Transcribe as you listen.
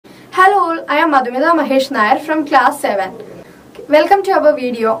Hello all, I am Madhumita Mahesh Nair from class 7. Welcome to our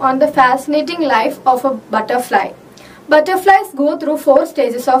video on the fascinating life of a butterfly. Butterflies go through 4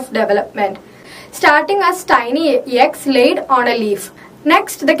 stages of development, starting as tiny eggs laid on a leaf.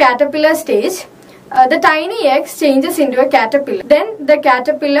 Next, the caterpillar stage. The tiny egg changes into a caterpillar. Then the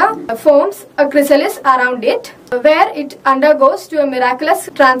caterpillar forms a chrysalis around it, where it undergoes to a miraculous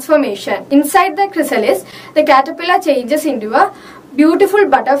transformation. Inside the chrysalis, the caterpillar changes into a beautiful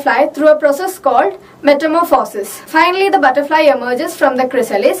butterfly through a process called metamorphosis. Finally, the butterfly emerges from the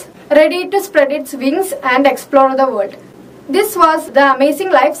chrysalis, ready to spread its wings and explore the world. This was the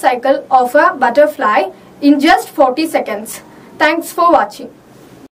amazing life cycle of a butterfly in just 40 seconds. Thanks for watching.